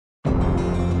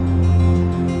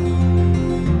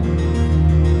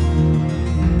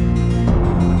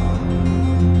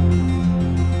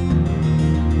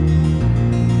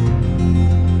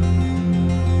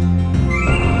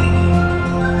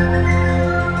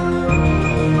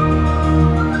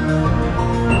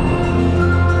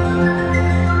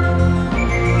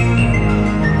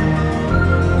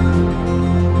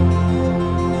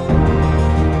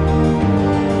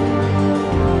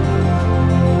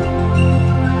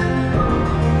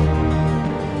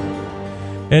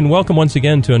And welcome once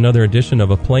again to another edition of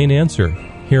A Plain Answer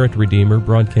here at Redeemer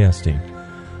Broadcasting.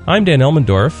 I'm Dan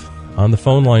Elmendorf. On the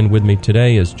phone line with me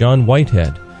today is John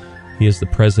Whitehead. He is the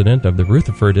president of the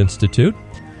Rutherford Institute,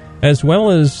 as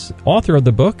well as author of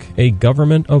the book, A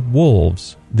Government of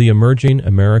Wolves, The Emerging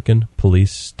American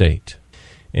Police State.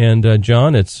 And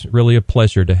John, it's really a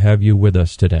pleasure to have you with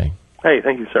us today. Hey,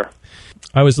 thank you, sir.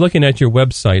 I was looking at your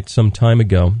website some time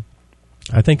ago.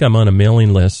 I think I'm on a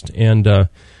mailing list, and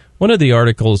one of the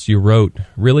articles you wrote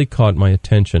really caught my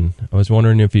attention. I was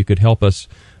wondering if you could help us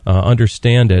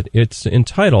understand it. It's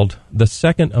entitled, The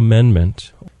Second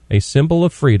Amendment, A Symbol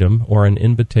of Freedom or an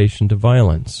Invitation to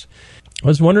Violence. I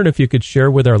was wondering if you could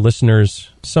share with our listeners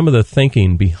some of the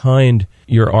thinking behind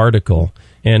your article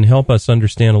and help us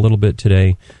understand a little bit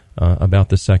today about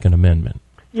the Second Amendment.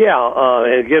 Yeah,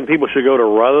 and again, people should go to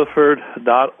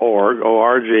rutherford.org,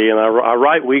 O-R-G, and I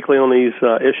write weekly on these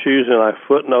issues, and I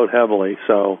footnote heavily,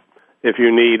 so if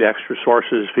you need extra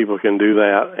sources, people can do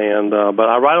that. And but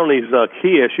I write on these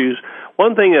key issues.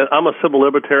 One thing, I'm a civil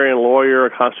libertarian lawyer, a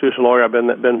constitutional lawyer. I've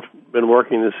been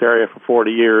working in this area for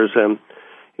 40 years, and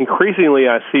increasingly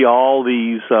I see all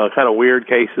these kind of weird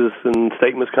cases and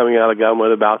statements coming out of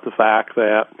government about the fact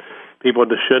that people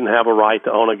just shouldn't have a right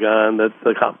to own a gun, that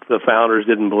the founders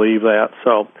didn't believe that.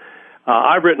 So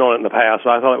I've written on it in the past,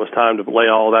 so I thought it was time to lay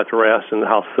all that to rest and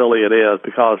how silly it is,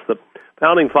 because the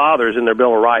Founding Fathers in their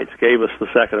Bill of Rights gave us the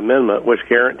Second Amendment, which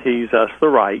guarantees us the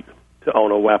right to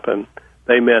own a weapon.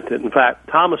 They meant it. In fact,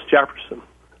 Thomas Jefferson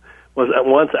was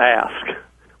once asked,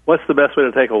 what's the best way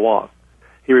to take a walk?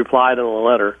 He replied in a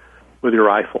letter, with your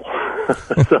rifle.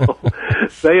 So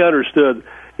they understood,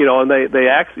 and they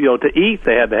actually, to eat,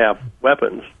 they had to have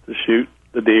weapons to shoot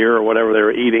the deer or whatever they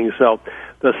were eating. So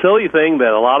the silly thing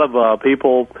that a lot of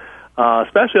people,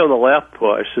 especially on the left,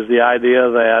 push is the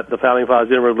idea that the Founding Fathers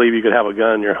didn't really believe you could have a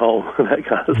gun in your home and that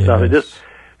kind of stuff. It just,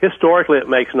 historically, it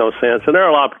makes no sense. And there are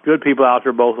a lot of good people out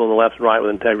there, both on the left and right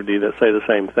with integrity, that say the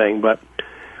same thing. But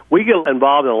we get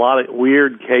involved in a lot of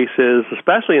weird cases,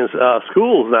 especially in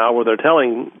schools now, where they're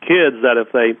telling kids that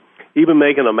if they even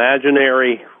make an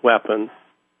imaginary weapon,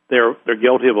 they're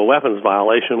guilty of a weapons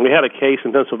violation. We had a case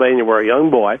in Pennsylvania where a young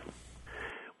boy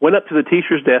went up to the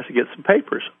teacher's desk to get some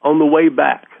papers. On the way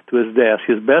back to his desk,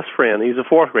 his best friend, he's a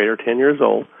fourth grader, 10 years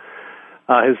old,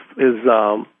 his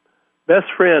best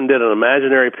friend did an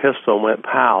imaginary pistol and went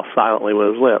pow silently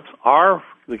with his lips.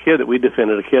 The kid that we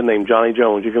defended, a kid named Johnny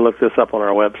Jones, you can look this up on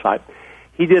our website,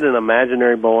 he did an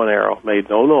imaginary bow and arrow, made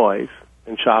no noise,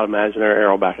 and shot an imaginary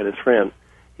arrow back at his friend.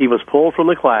 He was pulled from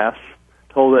the class,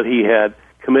 told that he had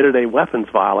committed a weapons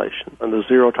violation under the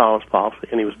zero-tolerance policy,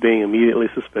 and he was being immediately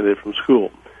suspended from school.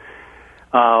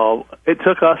 It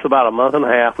took us about a month and a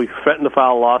half. We threatened to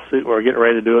file a lawsuit. We were getting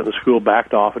ready to do it, and the school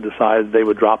backed off and decided they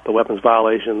would drop the weapons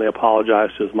violation. They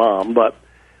apologized to his mom. But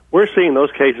we're seeing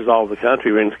those cases all over the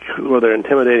country where they're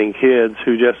intimidating kids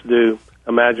who just do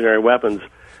imaginary weapons.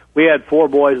 We had 4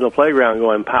 boys in the playground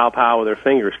going pow-pow with their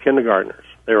fingers, kindergartners.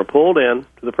 They were pulled in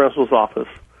to the principal's office,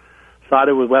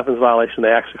 cited with weapons violation.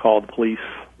 They actually called the police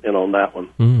in on that one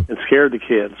and scared the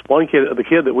kids. One kid, the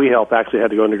kid that we helped, actually had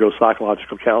to go undergo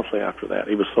psychological counseling after that.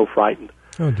 He was so frightened.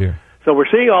 Oh, dear. So we're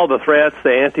seeing all the threats,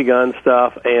 the anti-gun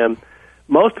stuff, and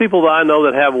most people that I know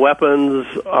that have weapons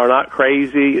are not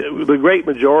crazy. The great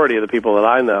majority of the people that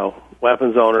I know,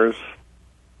 weapons owners,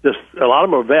 just a lot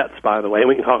of them are vets, by the way, and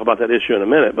we can talk about that issue in a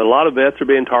minute, but a lot of vets are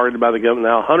being targeted by the government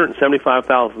now.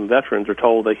 175,000 veterans are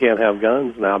told they can't have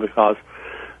guns now because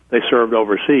they served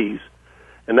overseas.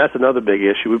 And that's another big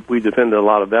issue. We defended a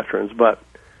lot of veterans. But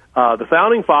the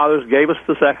Founding Fathers gave us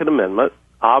the Second Amendment,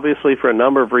 obviously for a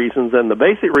number of reasons. And the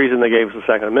basic reason they gave us the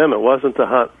Second Amendment wasn't to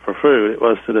hunt for food. It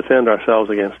was to defend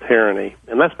ourselves against tyranny.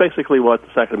 And that's basically what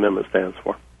the Second Amendment stands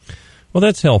for. Well,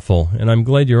 that's helpful. And I'm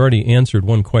glad you already answered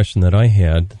one question that I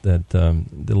had that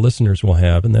the listeners will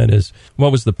have, and that is,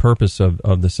 what was the purpose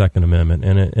of the Second Amendment?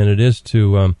 And it is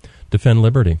to defend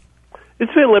liberty.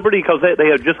 It's defend liberty because they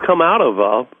had just come out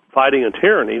of fighting a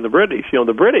tyranny, the British.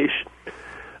 The British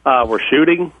were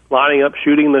lining up,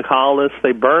 shooting the colonists.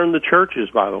 They burned the churches,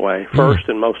 by the way, first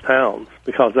in most towns,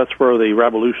 because that's where the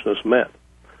revolutionists met.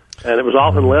 And it was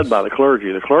often led by the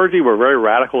clergy. The clergy were very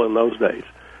radical in those days.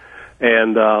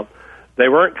 And they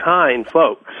weren't kind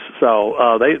folks.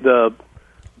 So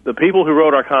the people who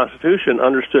wrote our Constitution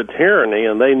understood tyranny,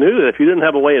 and they knew that if you didn't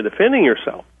have a way of defending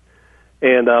yourself.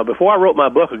 And before I wrote my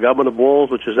book, A Government of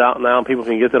Wolves, which is out now, and people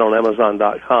can get that on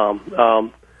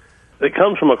Amazon.com, it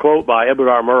comes from a quote by Edward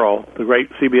R. Murrow, the great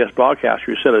CBS broadcaster,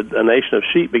 who said, a nation of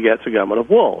sheep begets a government of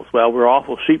wolves. Well, we're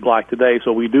awful sheep-like today,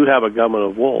 so we do have a government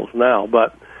of wolves now.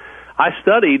 But I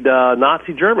studied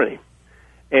Nazi Germany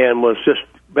and was just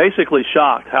basically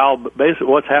shocked how basically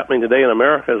what's happening today in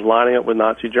America is lining up with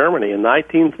Nazi Germany. In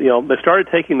they started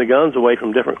taking the guns away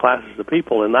from different classes of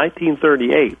people. In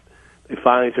 1938, they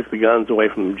finally took the guns away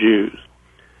from the Jews,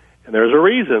 and there's a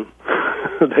reason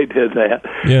they did that.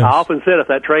 Yes. I often said if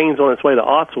that train's on its way to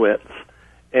Auschwitz,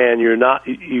 and you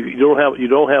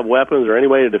don't have weapons or any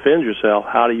way to defend yourself,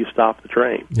 how do you stop the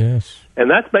train? Yes. And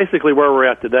that's basically where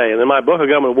we're at today. And in my book, A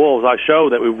Government of Wolves, I show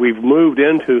that we've moved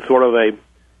into sort of a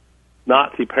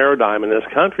Nazi paradigm in this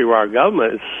country where our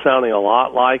government is sounding a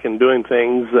lot like and doing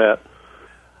things that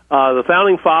the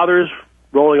Founding Fathers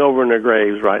rolling over in their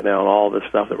graves right now, and all this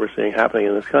stuff that we're seeing happening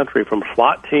in this country, from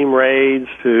SWAT team raids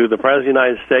to the President of the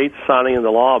United States signing into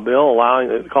law a bill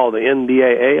called the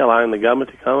NDAA, allowing the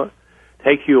government to come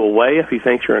take you away if he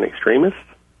thinks you're an extremist,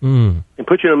 and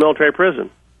put you in a military prison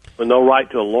with no right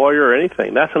to a lawyer or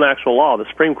anything. That's an actual law. The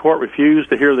Supreme Court refused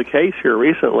to hear the case here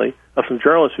recently of some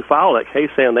journalists who filed that case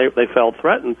saying they felt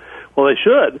threatened. Well, they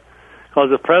should, because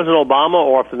if President Obama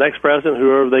or if the next president,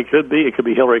 whoever they could be, it could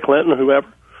be Hillary Clinton, whoever,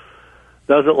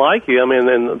 doesn't like you. I mean,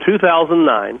 in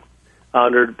 2009,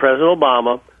 under President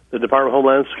Obama, the Department of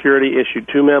Homeland Security issued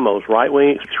two memos,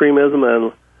 right-wing extremism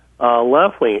and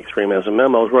left-wing extremism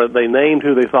memos, where they named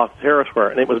who they thought the terrorists were,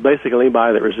 and it was basically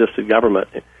anybody that resisted government.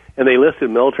 And they listed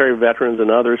military veterans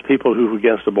and others, people who were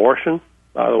against abortion,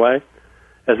 by the way,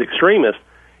 as extremists.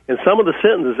 And some of the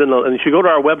sentences, and you should go to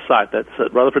our website, that's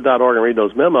at Rutherford.org, and read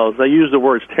those memos. They use the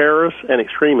words terrorists and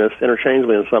extremists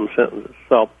interchangeably in some sentences.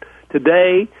 So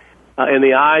today, in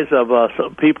the eyes of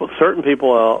certain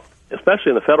people, especially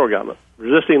in the federal government,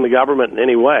 resisting the government in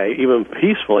any way, even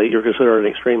peacefully, you're considered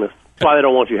an extremist. That's why they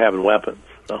don't want you having weapons.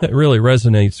 So. That really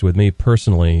resonates with me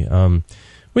personally.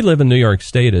 We live in New York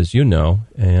State, as you know,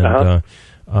 and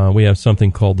we have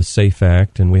something called the SAFE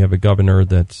Act, and we have a governor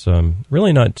that's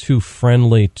really not too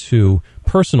friendly to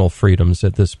personal freedoms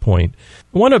at this point.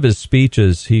 One of his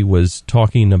speeches, he was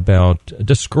talking about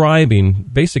describing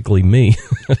basically me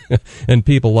and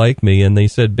people like me, and they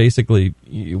said basically,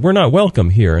 we're not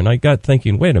welcome here. And I got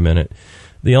thinking, wait a minute.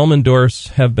 The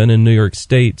Elmendorfs have been in New York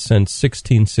State since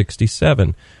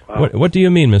 1667. Wow. What do you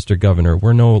mean, Mr. Governor?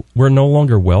 We're no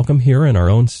longer welcome here in our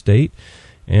own state,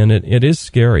 and it is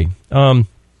scary.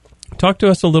 Talk to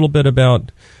us a little bit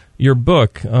about your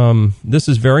book. This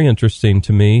is very interesting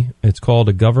to me. It's called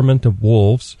A Government of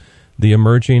Wolves, The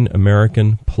Emerging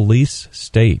American Police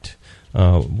State.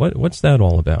 What's that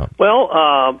all about? Well,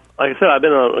 like I said, I've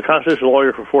been a constitutional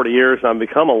lawyer for 40 years, and I've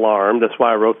become alarmed. That's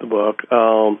why I wrote the book.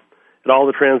 At all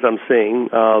the trends I'm seeing,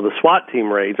 the SWAT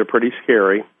team raids are pretty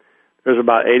scary. There's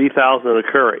about 80,000 that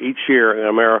occur each year in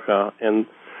America, and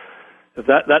if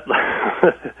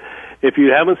if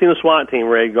you haven't seen a SWAT team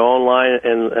raid, go online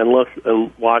and look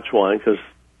and watch one, because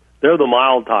they're the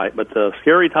mild type. But the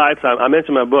scary types, I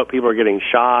mentioned in my book, people are getting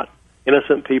shot,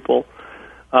 innocent people.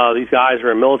 These guys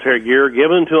are in military gear,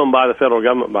 given to them by the federal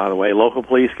government, by the way. Local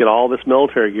police get all this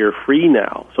military gear free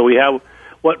now. So we have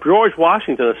what George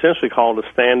Washington essentially called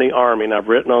a standing army, and I've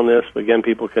written on this. But again,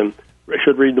 people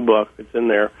should read the book. It's in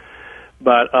there.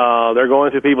 But they're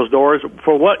going through people's doors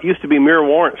for what used to be mere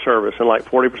warrant service in like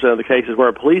 40% of the cases,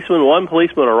 where one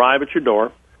policeman would arrive at your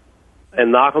door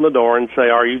and knock on the door and say,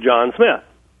 "Are you John Smith?"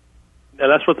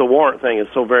 And that's what the warrant thing is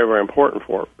so very, very important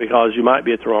for, because you might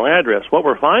be at the wrong address. What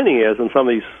we're finding is in some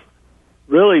of these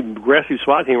really aggressive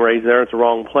SWAT team raids, they're at the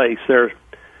wrong place. There's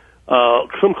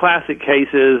some classic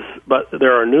cases, but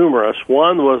there are numerous.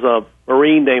 One was a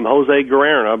Marine named Jose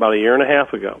Guerrero about a year and a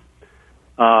half ago,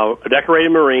 a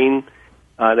decorated Marine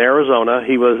in Arizona.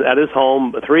 He was at his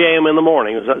home at 3 a.m. in the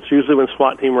morning. That's usually when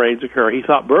SWAT team raids occur. He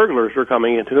thought burglars were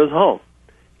coming into his home.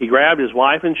 He grabbed his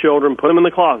wife and children, put them in the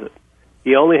closet.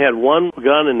 He only had one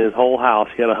gun in his whole house.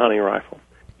 He had a hunting rifle.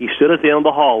 He stood at the end of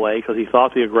the hallway because he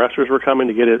thought the aggressors were coming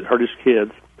to hurt his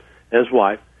kids and his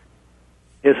wife.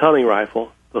 His hunting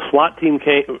rifle. The SWAT team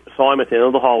saw him at the end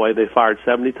of the hallway. They fired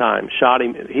 70 times, shot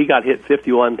him. He got hit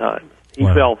 51 times. He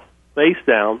fell face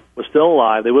down, was still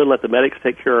alive. They wouldn't let the medics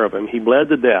take care of him. He bled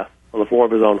to death on the floor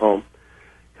of his own home.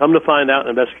 Come to find out, an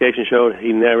investigation showed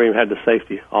he never even had the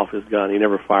safety off his gun. He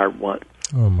never fired once.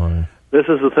 Oh, my. This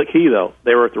is the key, though.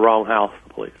 They were at the wrong house,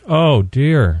 the police. Oh,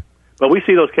 dear. But we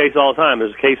see those cases all the time.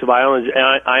 There's a case of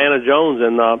Ayanna Jones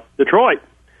in Detroit.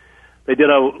 They did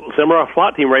a similar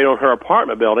SWAT team raid on her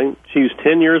apartment building. She was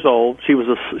 10 years old.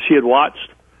 She had watched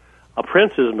a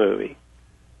Princess movie.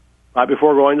 Right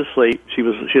before going to sleep, she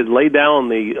had laid down in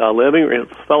the living room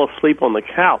and fell asleep on the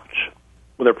couch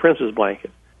with her princess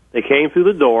blanket. They came through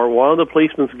the door. One of the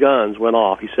policeman's guns went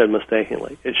off, he said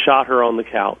mistakenly. It shot her on the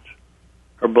couch.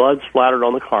 Her blood splattered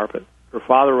on the carpet. Her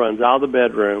father runs out of the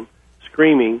bedroom,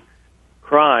 screaming,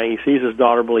 crying. He sees his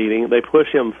daughter bleeding. They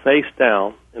push him face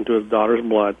down into his daughter's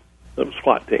blood. The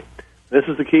SWAT team. This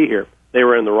is the key here. They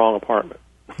were in the wrong apartment.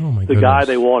 Oh, my The goodness. guy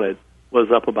they wanted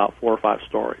was up about 4 or 5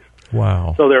 stories.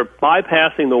 Wow. So they're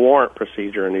bypassing the warrant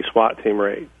procedure in these SWAT team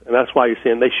raids. And that's why you're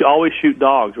seeing they always shoot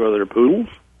dogs, whether they're poodles,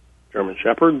 German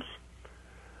shepherds.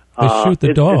 They shoot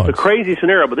the dogs. It's a crazy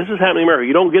scenario, but this is happening in America.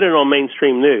 You don't get it on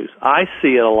mainstream news. I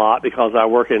see it a lot because I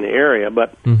work in the area,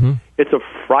 but it's a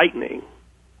frightening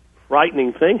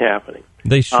thing happening.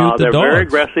 They shoot the dogs. They're very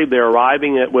aggressive. They're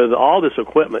arriving with all this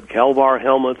equipment, Kelvar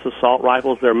helmets, assault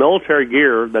rifles. They're military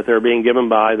gear that they're being given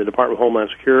by the Department of Homeland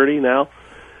Security now.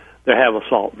 They have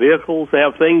assault vehicles. They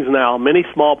have things now. Many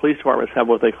small police departments have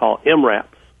what they call MRAPs.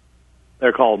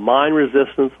 They're called mine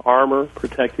resistance armor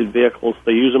protected vehicles.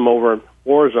 They use them over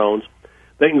war zones.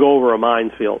 They can go over a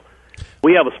minefield.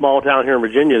 We have a small town here in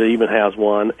Virginia that even has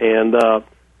one, and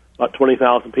about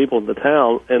 20,000 people in the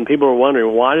town, and people are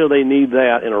wondering, why do they need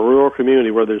that in a rural community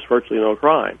where there's virtually no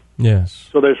crime? Yes.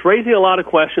 So there's raising a lot of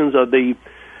questions. The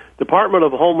Department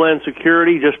of Homeland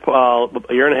Security just a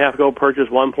year and a half ago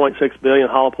purchased 1.6 billion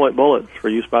hollow point bullets for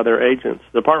use by their agents.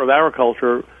 The Department of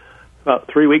Agriculture, about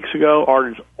 3 weeks ago,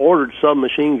 ordered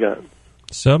submachine guns.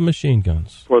 Submachine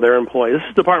guns. For their employees. This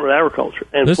is the Department of Agriculture.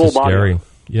 And this full is scary. body.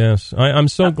 Yes. I'm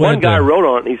so glad. One guy wrote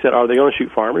on it, and he said, are they going to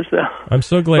shoot farmers now? I'm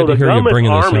so glad to hear you bringing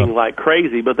this up. The government's arming like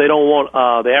crazy, but they don't want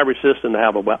the average citizen to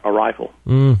have a rifle.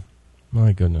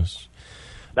 My goodness.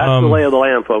 That's the lay of the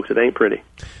land, folks. It ain't pretty.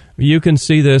 You can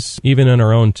see this even in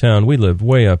our own town. We live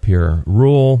way up here,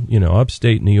 rural,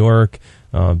 upstate New York,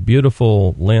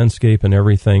 beautiful landscape and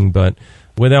everything. But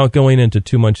without going into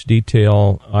too much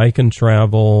detail, I can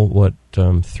travel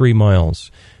 3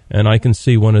 miles, and I can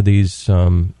see one of these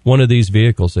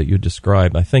vehicles that you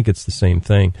described. I think it's the same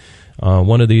thing.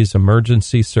 One of these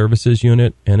emergency services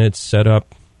unit, and it's set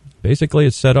up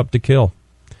to kill.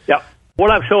 Yep. What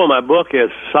I've shown in my book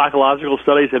is psychological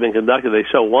studies have been conducted. They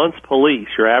show once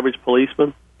your average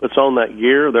policeman, puts on that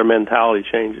gear, their mentality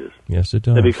changes. Yes, it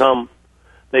does.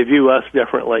 They view us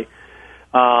differently.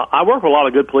 I work with a lot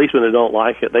of good policemen that don't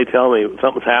like it. They tell me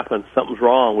something's happened, something's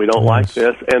wrong, we don't like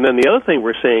this. And then the other thing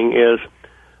we're seeing is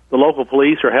the local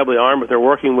police are heavily armed, but they're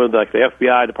working with like the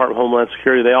FBI, Department of Homeland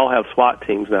Security. They all have SWAT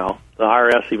teams now. The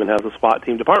IRS even has a SWAT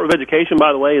team. Department of Education,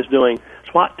 by the way, is doing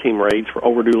SWAT team raids for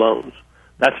overdue loans.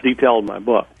 That's detailed in my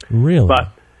book. Really? But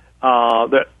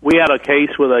we had a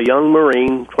case with a young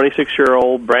Marine,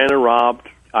 26-year-old, Brandon Robb,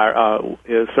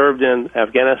 served in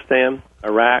Afghanistan,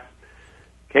 Iraq,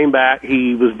 came back.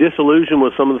 He was disillusioned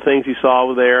with some of the things he saw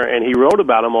over there, and he wrote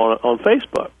about them on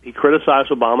Facebook. He criticized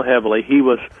Obama heavily. He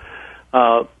was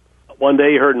one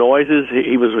day he heard noises.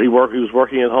 He was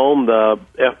working at home. The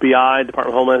FBI,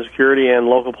 Department of Homeland Security, and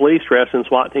local police dressed in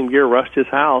SWAT team gear rushed his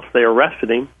house. They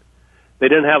arrested him. They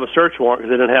didn't have a search warrant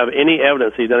because they didn't have any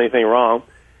evidence he'd done anything wrong.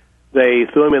 They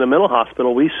threw him in a mental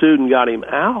hospital. We sued and got him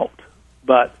out.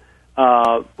 But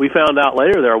we found out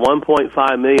later there are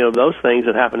 1.5 million of those things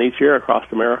that happen each year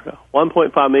across America.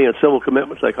 1.5 million civil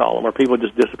commitments, they call them, where people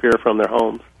just disappear from their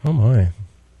homes. Oh, my.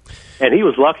 And he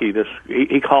was lucky.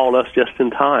 He called us just in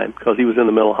time because he was in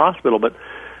the mental hospital. But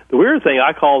the weird thing,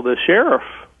 I called the sheriff,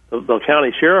 the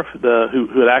county sheriff, who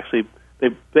had actually...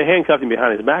 They handcuffed him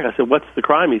behind his back. I said, what's the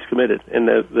crime he's committed? And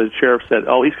the sheriff said,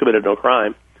 he's committed no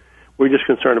crime. We're just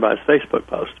concerned about his Facebook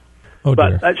post. Oh,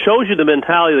 dear. But that shows you the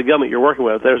mentality of the government you're working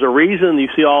with. There's a reason you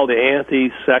see all the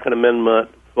anti-Second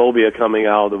Amendment phobia coming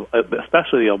out of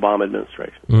especially the Obama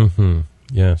administration. Mm-hmm.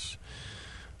 Yes.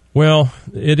 Well,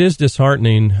 it is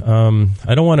disheartening.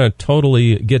 I don't want to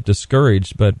totally get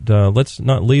discouraged, but let's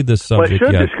not leave this subject yet. Well,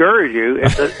 it should discourage you.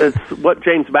 It's what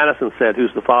James Madison said,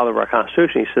 who's the father of our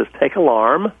Constitution. He says, take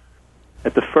alarm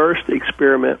at the first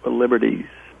experiment with liberties.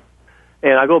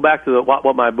 And I go back to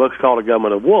what my book's called, A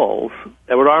Government of Wolves.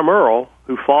 Edward R. Murrow,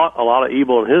 who fought a lot of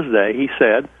evil in his day, he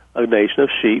said, a nation of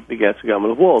sheep begets a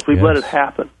government of wolves. We've let it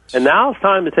happen. And now it's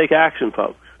time to take action,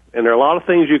 folks. And there are a lot of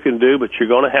things you can do, but you're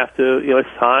going to have to, it's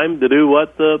time to do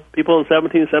what the people in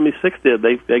 1776 did.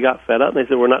 They got fed up and they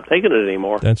said, we're not taking it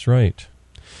anymore. That's right.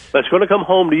 But it's going to come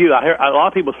home to you. I hear a lot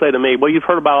of people say to me, well, you've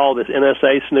heard about all this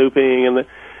NSA snooping, and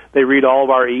they read all of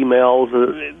our emails.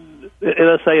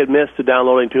 NSA admits to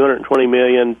downloading 220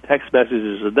 million text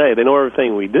messages a day. They know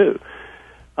everything we do.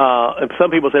 And some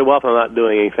people say, well, if I'm not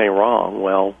doing anything wrong,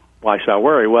 well, why should I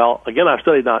worry? Well, again, I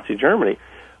studied Nazi Germany.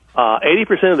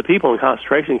 80% of the people in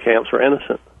concentration camps were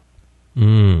innocent.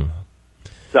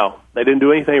 So they didn't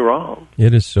do anything wrong.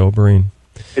 It is sobering.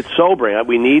 It's sobering.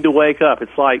 We need to wake up.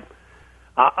 It's like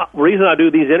the reason I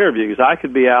do these interviews, I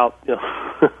could be out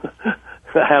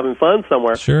having fun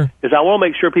somewhere, sure, is I want to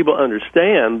make sure people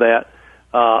understand that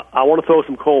I want to throw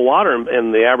some cold water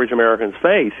in the average American's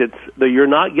face. You're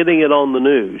not getting it on the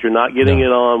news. You're not getting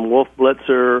it on Wolf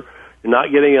Blitzer. You're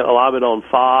not getting a lot of it on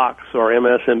Fox or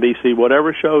MSNBC,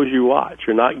 whatever shows you watch.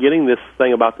 You're not getting this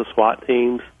thing about the SWAT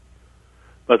teams,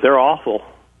 but they're awful.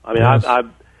 I mean, yes.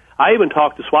 I even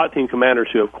talked to SWAT team commanders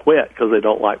who have quit because they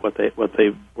don't like what they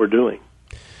were doing.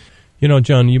 You know,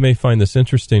 John, you may find this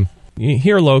interesting.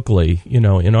 Here locally, in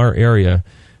our area,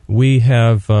 we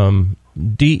have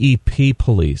DEP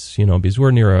police, because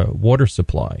we're near a water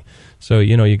supply. So,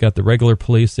 you got the regular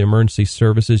police, the emergency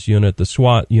services unit, the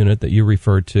SWAT unit that you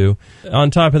referred to. On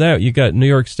top of that, you got New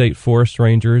York State Forest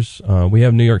Rangers. We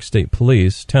have New York State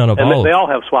Police, Town of Olive. They all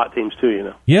have SWAT teams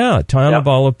too, Yeah, Town of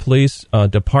Olive Police,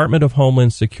 Department of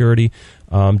Homeland Security.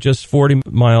 Just 40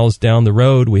 miles down the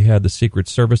road, we had the Secret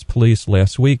Service Police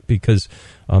last week because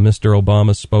Mr.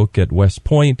 Obama spoke at West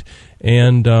Point,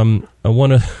 and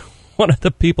one of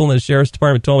the people in the Sheriff's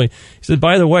Department told me, he said,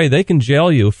 by the way, they can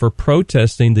jail you for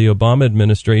protesting the Obama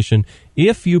administration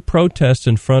if you protest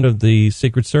in front of the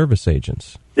Secret Service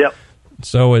agents. Yep.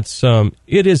 So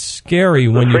it is scary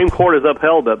when the Supreme Court has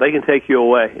upheld that. They can take you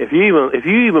away. If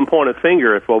you even point a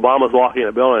finger, if Obama's walking in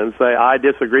a building and say, I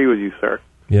disagree with you, sir.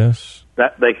 Yes.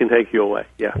 That they can take you away.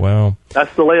 Yeah. Wow.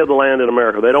 That's the lay of the land in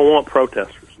America. They don't want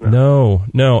protesters. No.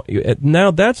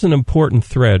 Now that's an important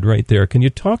thread right there. Can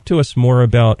you talk to us more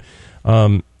about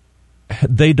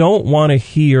they don't want to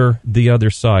hear the other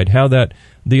side, how that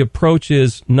the approach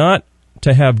is not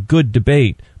to have good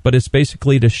debate, but it's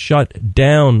basically to shut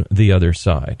down the other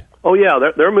side? Oh,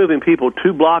 yeah. They're moving people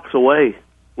 2 blocks away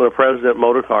when a president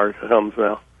motor car comes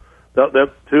now. They're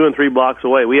 2 and 3 blocks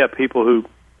away. We have people who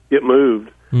get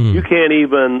moved. You can't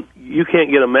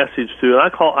get a message to,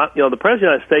 and the President of the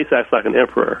United States acts like an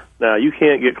emperor. Now, you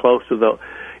can't get close to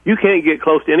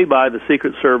anybody, the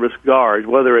Secret Service guards,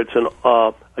 whether it's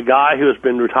a guy who has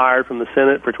been retired from the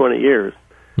Senate for 20 years.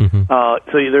 Mm-hmm.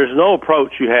 So there's no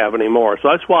approach you have anymore. So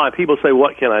that's why people say,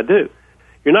 what can I do?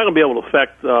 You're not going to be able to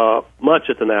affect much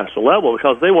at the national level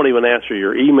because they won't even answer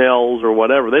your emails or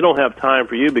whatever. They don't have time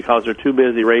for you because they're too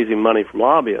busy raising money from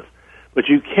lobbyists. But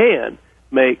you can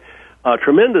make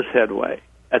tremendous headway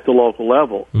at the local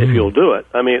level if you'll do it.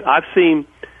 I mean, I've seen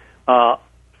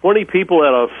 20 people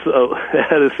at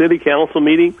a city council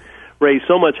meeting raise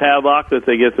so much havoc that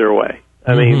they get their way.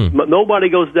 I mean, nobody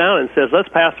goes down and says, let's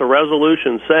pass a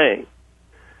resolution saying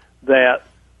that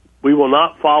we will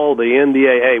not follow the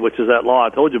NDAA, which is that law I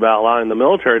told you about, allowing the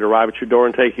military to arrive at your door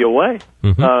and take you away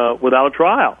without a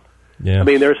trial. Yeah. I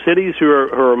mean, there are cities who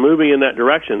are moving in that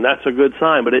direction. That's a good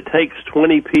sign, but it takes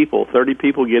 20 people, 30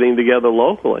 people getting together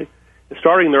locally,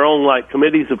 starting their own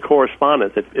committees of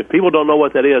correspondence. If people don't know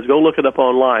what that is, go look it up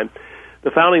online.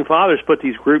 The Founding Fathers put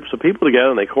these groups of people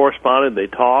together, and they corresponded, they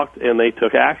talked, and they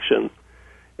took action.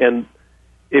 And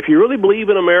if you really believe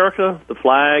in America, the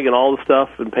flag and all the stuff,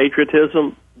 and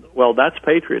patriotism, well, that's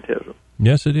patriotism.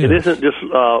 Yes, it is. It isn't just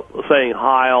saying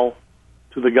Heil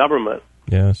to the government.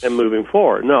 Yes. And moving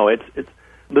forward. No, it's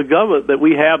the government that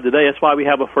we have today. That's why we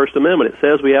have a First Amendment. It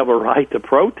says we have a right to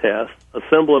protest,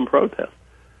 assemble and protest.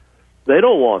 They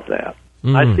don't want that.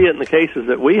 I see it in the cases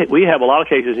that we have a lot of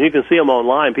cases, and you can see them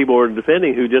online. People are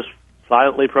defending who just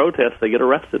silently protest. They get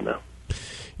arrested now.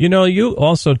 You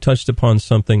also touched upon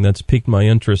something that's piqued my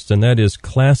interest, and that is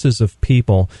classes of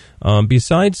people.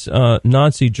 Besides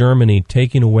Nazi Germany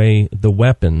taking away the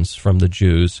weapons from the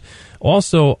Jews,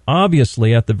 also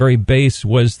obviously at the very base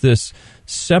was this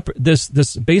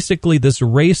basically this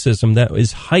racism that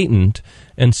is heightened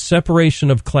and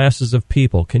separation of classes of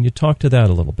people. Can you talk to that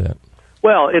a little bit?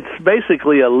 Well, it's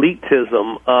basically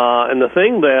elitism, and the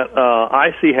thing that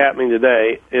I see happening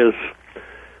today is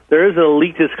there is an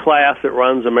elitist class that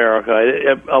runs America.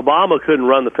 Obama couldn't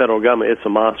run the federal government. It's a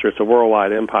monster. It's a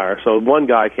worldwide empire. So one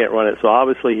guy can't run it. So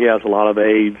obviously he has a lot of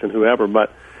aides and whoever.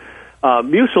 But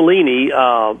Mussolini,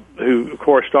 who, of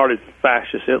course, started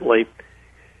fascist Italy,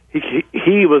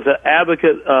 he was an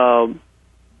advocate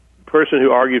person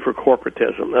who argued for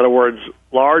corporatism. In other words,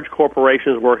 large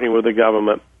corporations working with the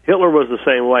government. Hitler was the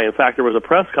same way. In fact, there was a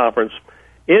press conference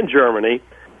in Germany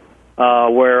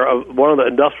where one of the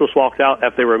industrialists walked out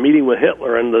after they were meeting with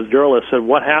Hitler, and the journalist said,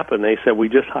 what happened? They said, we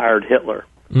just hired Hitler,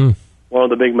 one of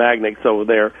the big magnates over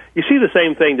there. You see the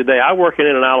same thing today. I work in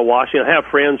and out of Washington. I have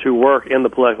friends who work in the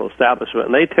political establishment,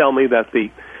 and they tell me that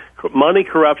the money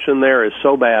corruption there is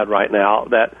so bad right now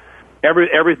that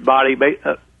everybody's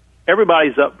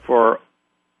up for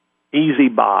easy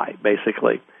buy,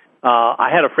 basically. I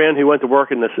had a friend who went to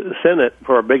work in the Senate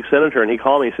for a big senator, and he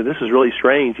called me and said, this is really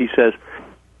strange. He says,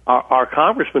 our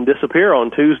congressmen disappear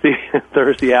on Tuesday and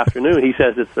Thursday afternoon. He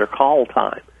says it's their call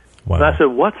time. Wow. And I said,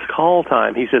 what's call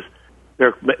time? He says,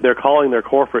 they're calling their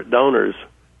corporate donors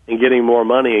and getting more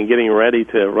money and getting ready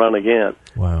to run again.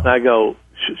 Wow. And I go,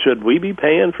 should we be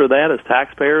paying for that as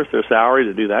taxpayers, their salary,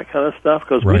 to do that kind of stuff?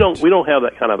 Because Right. we don't have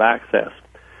that kind of access.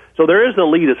 So there is an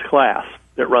elitist class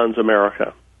that runs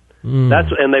America.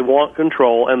 And they want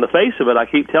control. And the face of it, I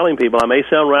keep telling people, I may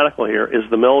sound radical here, is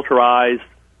the militarized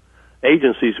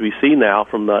agencies we see now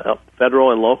from the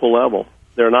federal and local level.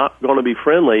 They're not going to be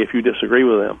friendly if you disagree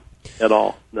with them at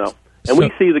all. No. And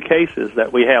we see the cases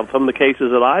that we have. Some of the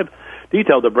cases that I've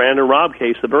detailed, the Brandon Robb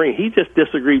case, the Marine, he just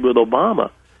disagreed with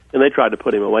Obama, and they tried to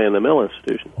put him away in the Mill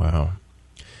Institution. Wow.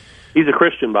 He's a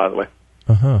Christian, by the way.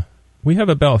 Uh-huh. We have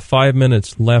about 5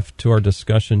 minutes left to our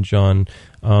discussion, John.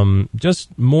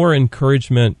 Just more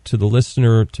encouragement to the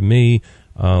listener, to me,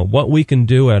 what we can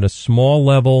do at a small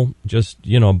level, just,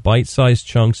 bite-sized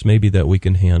chunks maybe that we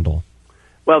can handle.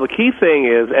 Well, the key thing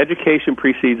is education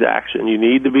precedes action. You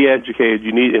need to be educated.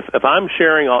 If I'm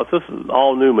sharing if this is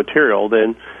all new material,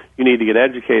 then you need to get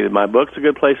educated. My book's a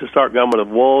good place to start, Government of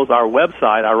Wolves. Our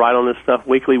website, I write on this stuff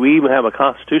weekly. We even have a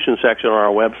Constitution section on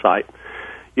our website.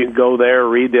 You can go there,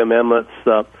 read the amendments,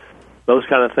 those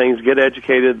kind of things, get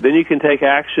educated. Then you can take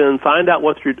action, find out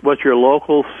what your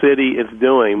local city is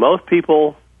doing. Most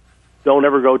people don't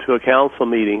ever go to a council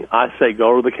meeting. I say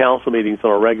go to the council meetings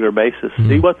on a regular basis.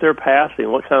 See what they're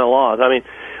passing, what kind of laws. I mean,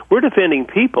 we're defending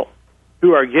people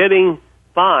who are getting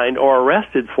fined or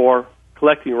arrested for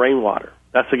collecting rainwater.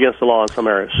 That's against the law in some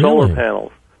areas. Really? Solar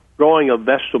panels, growing a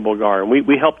vegetable garden.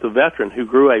 We helped a veteran who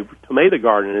grew a tomato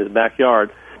garden in his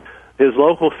backyard. His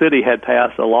local city had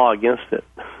passed a law against it.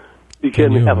 You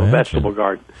couldn't have a vegetable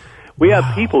garden. We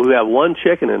have people who have one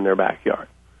chicken in their backyard,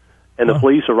 and the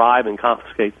police arrive and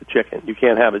confiscate the chicken. You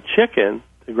can't have a chicken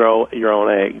to grow your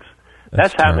own eggs.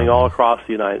 That's happening all across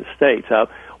the United States.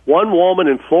 One woman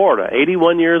in Florida,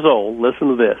 81 years old, listen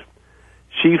to this.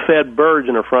 She fed birds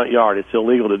in her front yard. It's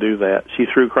illegal to do that. She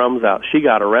threw crumbs out. She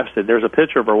got arrested. There's a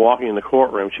picture of her walking in the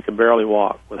courtroom. She could barely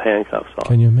walk with handcuffs on.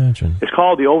 Can you imagine? It's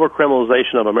called the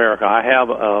overcriminalization of America. I have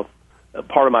a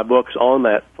part of my books on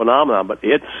that phenomenon, but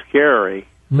it's scary.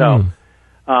 So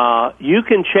you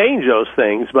can change those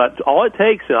things, but all it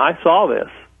takes, and I saw this,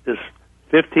 is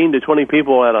 15 to 20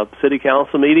 people at a city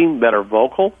council meeting that are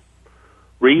vocal,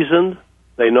 reasoned,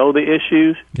 they know the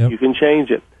issues. Yep. You can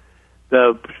change it.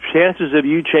 The chances of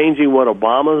you changing what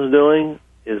Obama's doing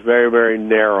is very, very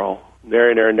narrow,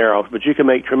 very, very narrow. But you can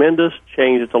make tremendous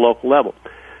change at the local level.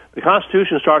 The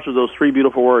Constitution starts with those three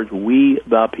beautiful words, we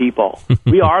the people.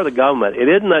 We are the government. It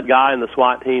isn't that guy in the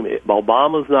SWAT team.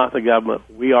 Obama's not the government.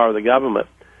 We are the government.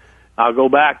 I'll go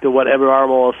back to what Edward R.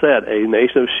 Murrow said, a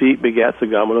nation of sheep begets a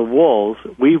government of wolves.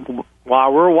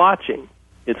 While we're watching,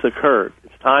 it's occurred.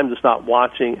 It's time to stop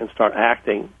watching and start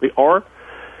acting.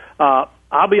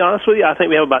 I'll be honest with you, I think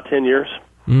we have about 10 years.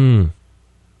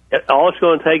 All it's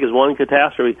going to take is one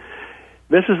catastrophe.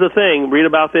 This is the thing, read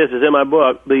about this, it's in my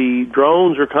book. The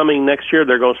drones are coming next year.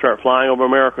 They're going to start flying over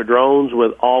America, drones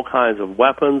with all kinds of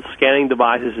weapons, scanning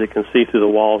devices that can see through the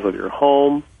walls of your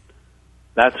home.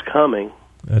 That's coming.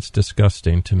 That's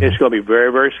disgusting to me. It's going to be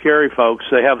very, very scary, folks.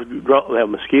 They have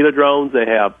mosquito drones. They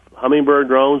have hummingbird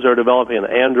drones. They're developing an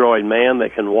android man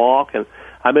that can walk, and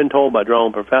I've been told by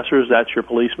drone professors that's your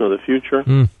policeman of the future.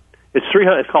 It's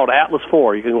 300. It's called Atlas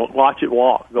 4. You can watch it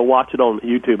walk. Go watch it on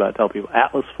YouTube. I tell people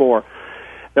Atlas 4.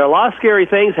 There are a lot of scary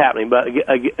things happening, but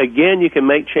again, you can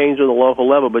make change on the local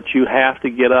level, but you have to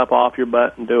get up off your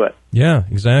butt and do it. Yeah,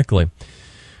 exactly.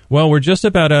 Well, we're just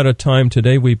about out of time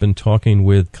today. We've been talking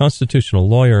with constitutional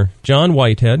lawyer John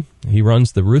Whitehead. He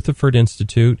runs the Rutherford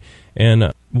Institute.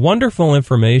 And wonderful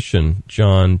information,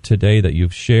 John, today that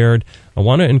you've shared. I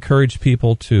want to encourage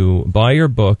people to buy your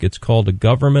book. It's called A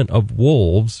Government of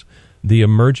Wolves, The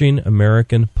Emerging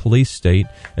American Police State.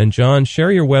 And, John,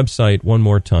 share your website one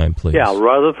more time, please. Yeah,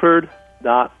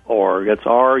 Rutherford.org. It's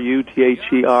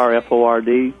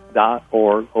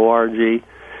RUTHERFORD.org, O-R-G.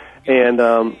 And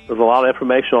there's a lot of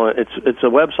information on it. It's a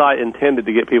website intended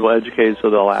to get people educated so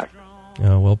they'll act.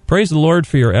 Well, praise the Lord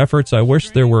for your efforts. I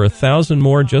wish there were 1,000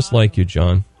 more just like you,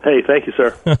 John. Hey, thank you,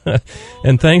 sir.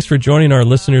 And thanks for joining our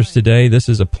listeners today. This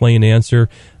is A Plain Answer.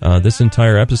 This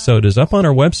entire episode is up on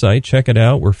our website. Check it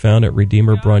out. We're found at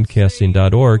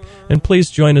RedeemerBroadcasting.org. And please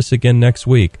join us again next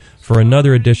week for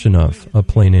another edition of A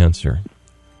Plain Answer.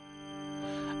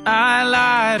 I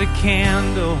light a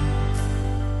candle,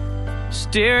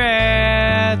 stare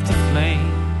at the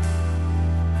flame.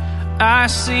 I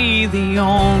see the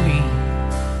only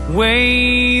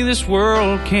way this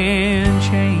world can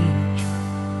change.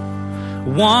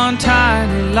 One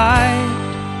tiny light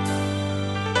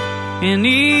in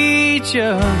each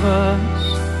of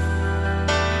us,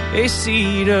 a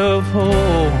seed of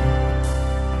hope.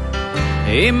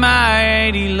 a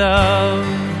mighty love.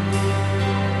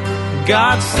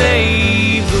 God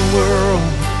save the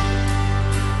world,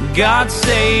 God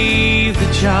save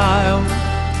the child,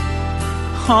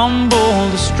 humble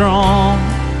the strong,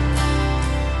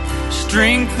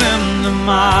 strengthen the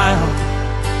mild,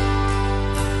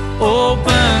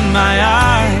 open my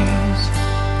eyes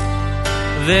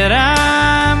that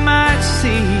I might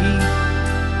see.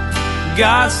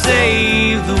 God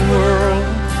save the world,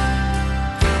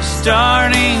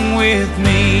 starting with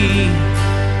me.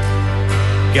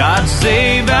 God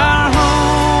save our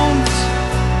homes,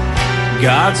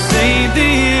 God save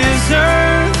this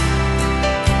earth.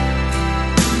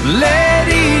 Let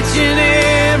each and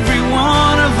every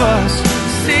one of us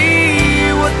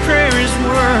see what prayer is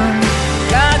worth.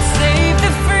 God save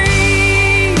the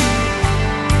free,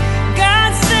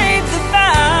 God save the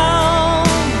bound,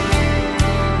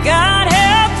 God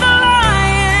help the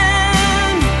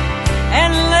lion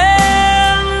and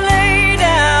lamb lay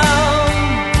down.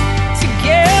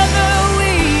 Together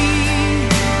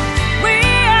we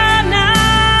are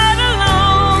not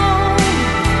alone.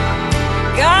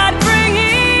 God bring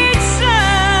each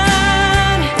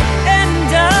son and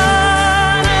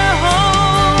daughter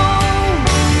home.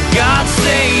 God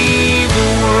save the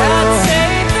world,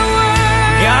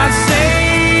 God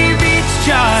save each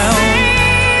child,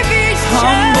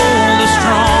 humble the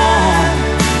strong,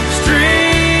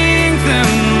 strengthen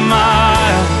the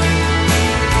mild,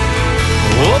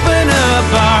 open up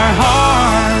our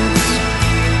hearts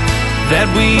that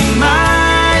we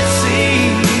might see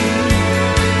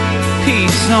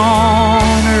peace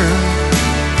on earth,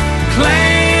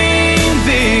 claim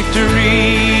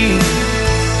victory.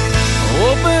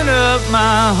 Open up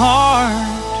my heart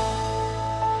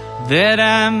that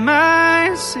I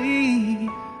might see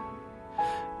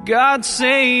God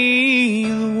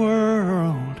save the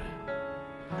world,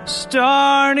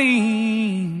 starting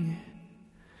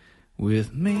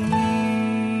with me.